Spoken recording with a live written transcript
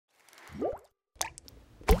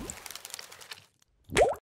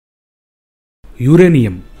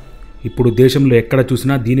Uranium ఇప్పుడు దేశంలో ఎక్కడ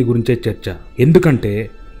చూసినా దీని గురించే చర్చ. ఎందుకంటే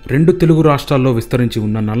 2 తెలుగు రాష్ట్రాల్లో విస్తరించి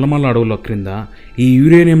ఉన్న నల్లమల అడవుల క్రింద ఈ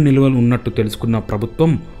యురేనియం నిల్వలు ఉన్నట్టు తెలుసుకున్న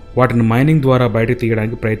ప్రభుత్వం వాటిని మైనింగ్ ద్వారా బయటకు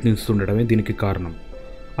తీయడానికి ప్రయత్నిస్తుండడమే దీనికి కారణం.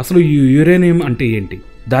 అసలు ఈ యురేనియం అంటే ఏంటి?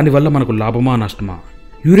 దానివల్ల మనకు లాభమా నష్టమా?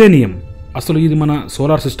 యురేనియం అసలు ఇది మన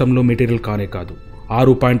సోలార్ సిస్టంలో మెటీరియల్ కానే కాదు.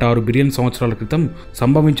 6.6 బిలియన్ సంవత్సరాల క్రితం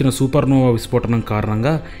సంభవించిన సూపర్నోవా విస్ఫోటనం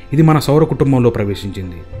కారణంగా ఇది మన సౌర కుటుంబంలో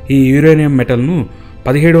ప్రవేశించింది. ఈ యురేనియం మెటల్ను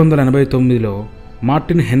 1789లో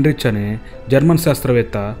మార్టిన్ హెన్రిచ్ అనే జర్మన్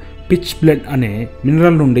శాస్త్రవేత్త పిచ్ బ్లెడ్ అనే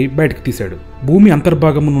మినరల్ నుండి బయటకు తీశాడు. భూమి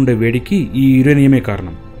అంతర్భాగం నుండే వేడికి ఈ యురేనియమే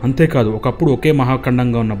కారణం. అంతేకాదు, ఒకప్పుడు ఒకే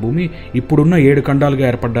మహాఖండంగా ఉన్న భూమి ఇప్పుడున్న 7 ఖండాలుగా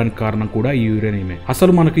ఏర్పడడానికి కారణం కూడా ఈ యురేనియమే.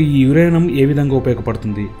 అసలు మనకు ఈ యురేనియం ఏ విధంగా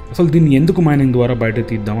ఉపయోగపడుతుంది? అసలు దీన్ని ఎందుకు మైనింగ్ ద్వారా బయటకు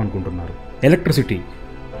తీద్దాం అనుకుంటున్నారు? ఎలక్ట్రిసిటీ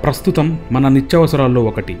ప్రస్తుతం మన నిత్యావసరాల్లో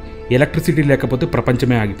ఒకటి. ఎలక్ట్రిసిటీ లేకపోతే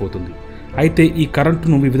ప్రపంచమే ఆగిపోతుంది. అయితే ఈ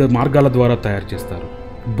కరెంటును వివిధ మార్గాల ద్వారా తయారు చేస్తారు.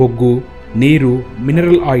 బొగ్గు, నీరు,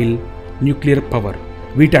 mineral oil, nuclear power.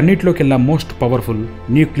 వీటన్నిటిలోకెల్లా most powerful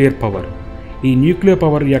nuclear power. ఈ న్యూక్లియర్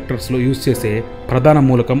పవర్ రియాక్టర్స్లో యూజ్ చేసే ప్రధాన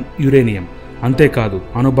మూలకం యురేనియం. అంతేకాదు,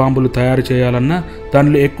 అణుబాంబులు తయారు చేయాలన్నా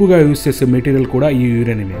దానిలో ఎక్కువగా యూజ్ చేసే మెటీరియల్ కూడా ఈ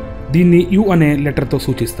యురేనియమే. దీన్ని యు అనే లెటర్తో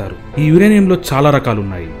సూచిస్తారు. ఈ యురేనియంలో చాలా రకాలు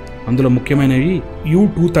ఉన్నాయి. అందులో ముఖ్యమైనవి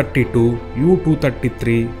U-232,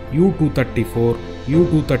 U-233, U-234,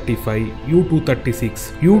 U-235, U-236,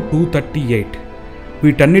 U-238.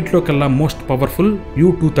 వీటన్నిటిలో కల్లా మోస్ట్ పవర్ఫుల్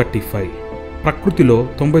U-235. ప్రకృతిలో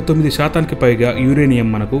 99% పైగా యురేనియం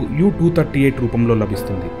మనకు U-238 రూపంలో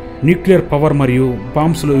లభిస్తుంది. న్యూక్లియర్ పవర్ మరియు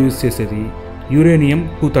బాంబ్స్లో యూజ్ చేసేది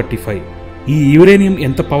యురేనియం-235. ఈ యురేనియం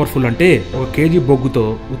ఎంత పవర్ఫుల్ అంటే 1 కేజీ బొగ్గుతో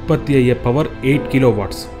ఉత్పత్తి అయ్యే పవర్ 8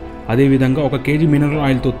 కిలోవాట్స్. అదేవిధంగా 1 కేజీ మినరల్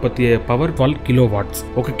ఆయిల్తో ఉత్పత్తి అయ్యే పవర్ 12 కిలోవాట్స్.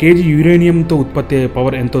 1 కేజీ యురేనియంతో ఉత్పత్తి అయ్యే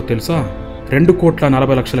పవర్ ఎంతో తెలుసా?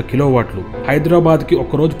 2,40,00,000 కిలోవాట్లు. హైదరాబాద్కి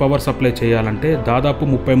ఒకరోజు పవర్ సప్లై చేయాలంటే దాదాపు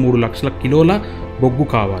 33 లక్షల కిలోల బొగ్గు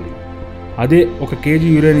కావాలి. అదే 1 కేజీ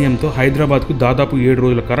యురేనియంతో హైదరాబాద్కు దాదాపు 7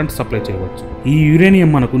 రోజుల కరెంట్ సప్లై చేయవచ్చు. ఈ యురేనియం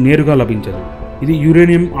మనకు నేరుగా లభించదు. ఇది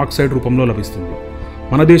యురేనియం ఆక్సైడ్ రూపంలో లభిస్తుంది.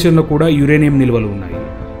 మన దేశంలో కూడా యురేనియం నిల్వలు ఉన్నాయి.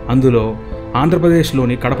 అందులో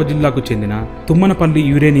ఆంధ్రప్రదేశ్లోని కడప జిల్లాకు చెందిన తుమ్మనపల్లి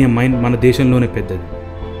యురేనియం మైన్ మన దేశంలోనే పెద్దది.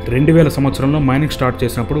 2000 సంవత్సరంలో మైనింగ్ స్టార్ట్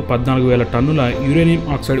చేసినప్పుడు 14,000 టన్నుల యురేనియం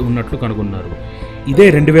ఆక్సైడ్ ఉన్నట్లు కనుగొన్నారు. ఇదే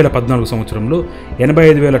 2014 సంవత్సరంలో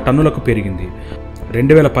 85,000 టన్నులకు పెరిగింది.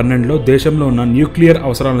 2012లో దేశంలో ఉన్న న్యూక్లియర్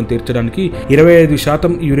అవసరాలను తీర్చడానికి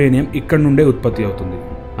 25% యురేనియం ఇక్కడి నుండే ఉత్పత్తి అవుతుంది.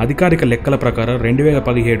 అధికారిక లెక్కల ప్రకారం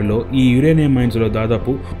 2017లో ఈ యురేనియం మైన్స్లో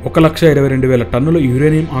దాదాపు 1,22,000 టన్నుల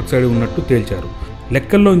యురేనియం ఆక్సైడ్ ఉన్నట్టు తేల్చారు.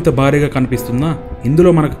 లెక్కల్లో ఇంత భారీగా కనిపిస్తున్నా ఇందులో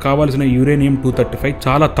మనకు కావాల్సిన యురేనియం-235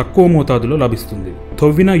 చాలా తక్కువ మోతాదులో లభిస్తుంది.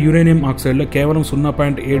 తవ్విన యురేనియం ఆక్సైడ్లో కేవలం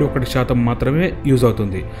 0.71% మాత్రమే యూజ్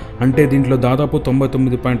అవుతుంది. అంటే దీంట్లో దాదాపు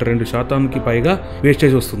 99.2% పైగా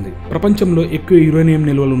వేస్టేజ్ వస్తుంది. ప్రపంచంలో ఎక్కువ యురేనియం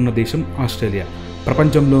నిల్వలు ఉన్న దేశం ఆస్ట్రేలియా.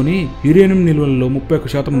 ప్రపంచంలోని యురేనియం నిల్వలలో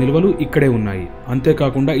 31% నిల్వలు ఇక్కడే ఉన్నాయి.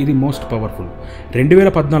 అంతేకాకుండా ఇది మోస్ట్ పవర్ఫుల్.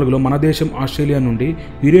 2014లో మన దేశం ఆస్ట్రేలియా నుండి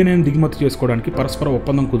యురేనియం దిగుమతి చేసుకోవడానికి పరస్పర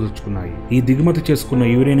ఒప్పందం కుదుర్చుకున్నాయి. ఈ దిగుమతి చేసుకున్న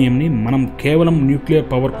యురేనియంని మనం కేవలం న్యూక్లియర్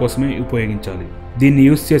పవర్ కోసమే ఉపయోగించాలి. దీన్ని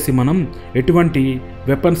యూజ్ చేసి మనం ఎటువంటి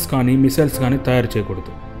వెపన్స్ కానీ మిసైల్స్ కానీ తయారు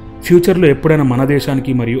చేయకూడదు. ఫ్యూచర్లో ఎప్పుడైనా మన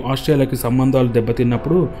దేశానికి మరియు ఆస్ట్రేలియాకి సంబంధాలు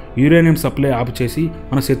దెబ్బతిన్నప్పుడు యురేనియం సప్లై ఆపు చేసి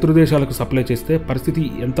మన శత్రు దేశాలకు సప్లై చేస్తే పరిస్థితి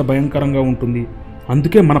ఎంత భయంకరంగా ఉంటుంది.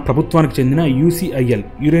 అందుకే మన ప్రభుత్వానికి చెందిన UCIL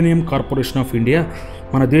uranium corporation of India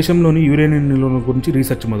మన దేశంలోని యురేనియం నిల్వల గురించి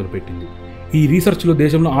రీసెర్చ్ మొదలుపెట్టింది. ఈ రీసెర్చ్లో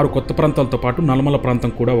దేశంలో 6 కొత్త ప్రాంతాలతో పాటు నల్లమల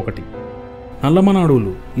ప్రాంతం కూడా ఒకటి. నల్లమల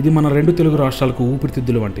అడవులు ఇది మన 2 తెలుగు రాష్ట్రాలకు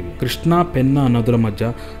ఊపిరితిత్తులు వంటివి. కృష్ణా, పెన్నా నదుల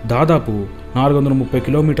మధ్య దాదాపు 430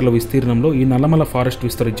 కిలోమీటర్ల విస్తీర్ణంలో ఈ నల్లమల ఫారెస్ట్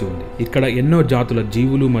విస్తరించి ఉంది. ఇక్కడ ఎన్నో జాతుల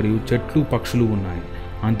జీవులు మరియు చెట్లు, పక్షులు ఉన్నాయి.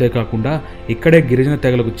 అంతేకాకుండా ఇక్కడే గిరిజన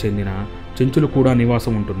తెగలకు చెందిన చెంచులు కూడా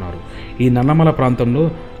నివాసం ఉంటున్నారు. ఈ నల్లమల ప్రాంతంలో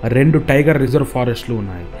 2 టైగర్ రిజర్వ్ ఫారెస్ట్లు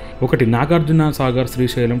ఉన్నాయి. ఒకటి Nagarjuna Sagar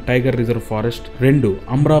Srisailam tiger reserve forest, 2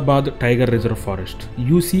 Amrabad tiger reserve forest.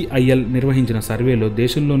 UCIL నిర్వహించిన సర్వేలో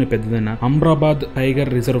దేశంలోనే పెద్దదైన అమ్రాబాద్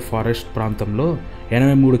టైగర్ రిజర్వ్ ఫారెస్ట్ ప్రాంతంలో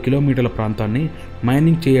 83 కిలోమీటర్ల ప్రాంతాన్ని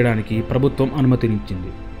మైనింగ్ చేయడానికి ప్రభుత్వం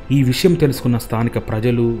అనుమతినిచ్చింది. ఈ విషయం తెలుసుకున్న స్థానిక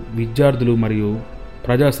ప్రజలు, విద్యార్థులు మరియు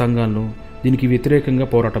ప్రజా సంఘాలను దీనికి వ్యతిరేకంగా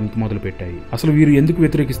పోరాటం మొదలుపెట్టాయి. అసలు వీరు ఎందుకు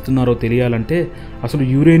వ్యతిరేకిస్తున్నారో తెలియాలంటే అసలు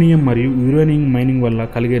యురేనియం మరియు యురేనియం మైనింగ్ వల్ల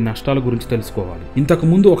కలిగే నష్టాల గురించి తెలుసుకోవాలి.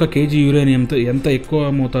 ఇంతకుముందు 1 కేజీ యురేనియంతో ఎంత ఎక్కువ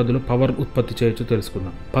మోతాదులో పవర్ ఉత్పత్తి చేయొచ్చో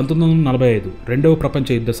తెలుసుకుందాం. 1945 రెండవ ప్రపంచ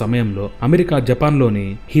యుద్ధ సమయంలో అమెరికా జపాన్లోని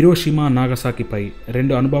హిరోషిమా, నాగసాకిపై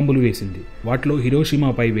 2 అణుబాంబులు వేసింది. వాటిలో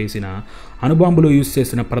హిరోషిమాపై వేసిన అణుబాంబులో యూజ్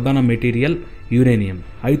చేసిన ప్రధాన మెటీరియల్ యురేనియం.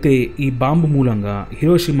 అయితే ఈ బాంబు మూలంగా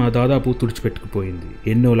హిరోషిమా దాదాపు తుడిచిపెట్టుకుపోయింది.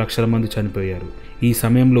 ఎన్నో లక్షల మంది చనిపోయారు. ఈ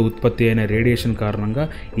సమయంలో ఉత్పత్తి అయిన రేడియేషన్ కారణంగా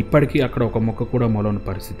ఇప్పటికీ అక్కడ ఒక మొక్క కూడా మొలవని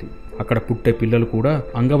పరిస్థితి. అక్కడ పుట్టే పిల్లలు కూడా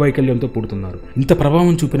అంగవైకల్యంతో పుడుతున్నారు. ఇంత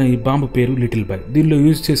ప్రభావం చూపిన ఈ బాంబు పేరు లిటిల్ బాయ్. దీనిలో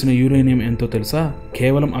యూజ్ చేసిన యురేనియం ఎంతో తెలుసా?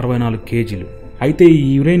 కేవలం 64 కేజీలు. అయితే ఈ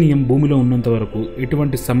యురేనియం భూమిలో ఉన్నంత వరకు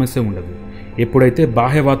ఎటువంటి సమస్య ఉండదు. ఎప్పుడైతే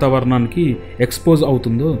బాహ్య వాతావరణానికి ఎక్స్పోజ్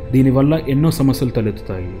అవుతుందో దీనివల్ల ఎన్నో సమస్యలు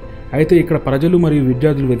తలెత్తుతాయి. అయితే ఇక్కడ ప్రజలు మరియు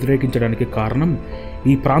విద్యార్థులు వ్యతిరేకించడానికి కారణం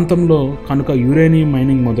ఈ ప్రాంతంలో కనుక యురేనియం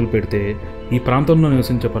మైనింగ్ మొదలు పెడితే ఈ ప్రాంతంలో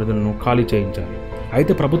నివసించే ప్రజలను ఖాళీ చేయించాలి.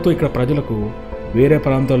 అయితే ప్రభుత్వం ఇక్కడ ప్రజలకు వేరే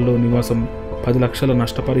ప్రాంతాల్లో నివాసం 10 లక్షల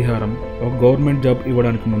నష్టపరిహారం, ఒక గవర్నమెంట్ జాబ్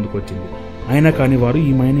ఇవ్వడానికి ముందుకొచ్చింది. అయినా కానీ వారు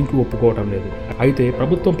ఈ మైనింగ్కి ఒప్పుకోవటం లేదు. అయితే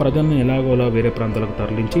ప్రభుత్వం ప్రజలను ఎలాగోలా వేరే ప్రాంతాలకు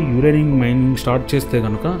తరలించి యురేనియం మైనింగ్ స్టార్ట్ చేస్తే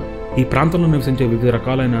కనుక ఈ ప్రాంతంలో నివసించే వివిధ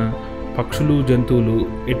రకాలైన పక్షులు, జంతువులు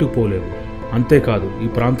ఎటుపోలేవు. అంతేకాదు ఈ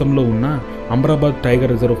ప్రాంతంలో ఉన్న అమ్రాబాద్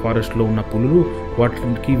టైగర్ రిజర్వ్ ఫారెస్ట్లో ఉన్న పులులు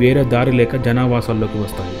వాటికి వేరే దారి లేక జనావాసాల్లోకి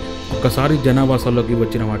వస్తాయి. ఒక్కసారి జనావాసాల్లోకి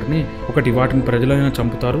వచ్చిన వాటిని ప్రజలైనా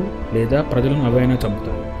చంపుతారు లేదా ప్రజలను అవైనా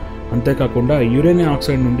చంపుతారు. అంతేకాకుండా యురేనియం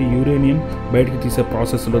ఆక్సైడ్ నుండి యురేనియం బయటికి తీసే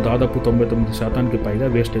ప్రాసెస్లో దాదాపు 99% పైగా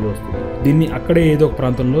వేస్టేజ్ వస్తుంది. దీన్ని అక్కడే ఏదో ఒక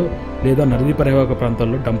ప్రాంతంలో లేదా నదీ పరివాహక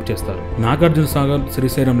ప్రాంతాల్లో డంప్ చేస్తారు. నాగార్జున సాగర్,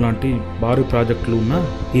 శ్రీశైలం లాంటి భారీ ప్రాజెక్టులు ఉన్న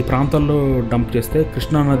ఈ ప్రాంతాల్లో డంప్ చేస్తే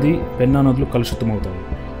కృష్ణా నది, పెన్నా నదులు కలుషితమవుతాయి.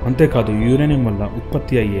 అంతేకాదు యురేనియం వల్ల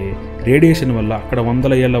ఉత్పత్తి అయ్యే రేడియేషన్ వల్ల అక్కడ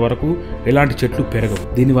 100 ఏళ్ల వరకు ఎలాంటి చెట్లు పెరగవు.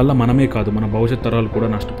 దీనివల్ల మనమే కాదు మన భవిష్యత్ తరాలు కూడా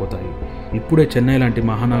నష్టపోతాయి. ఇప్పుడే చెన్నై లాంటి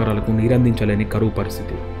మహానగరాలకు నీరందించలేని కరువు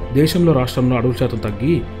పరిస్థితి. దేశంలో రాష్ట్రంలో అడవుల శాతం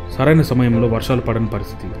తగ్గి సరైన సమయంలో వర్షాలు పడని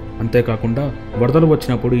పరిస్థితి. అంతేకాకుండా వరదలు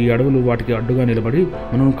వచ్చినప్పుడు ఈ అడవులు వాటికి అడ్డుగా నిలబడి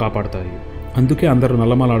మనను కాపాడతాయి. అందుకే అందరూ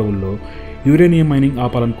నల్లమల అడవుల్లో యురేనియం మైనింగ్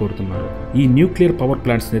ఆపాలని కోరుతున్నారు. ఈ న్యూక్లియర్ పవర్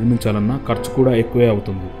ప్లాంట్స్ నిర్మించాలన్నా ఖర్చు కూడా ఎక్కువే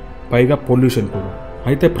అవుతుంది, పైగా పొల్యూషన్ కూడా.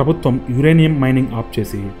 అయితే ప్రభుత్వం యురేనియం మైనింగ్ ఆప్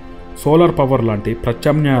చేసి సోలార్ పవర్ లాంటి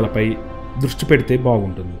ప్రత్యామ్నాయాలపై దృష్టి పెడితే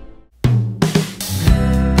బాగుంటుంది.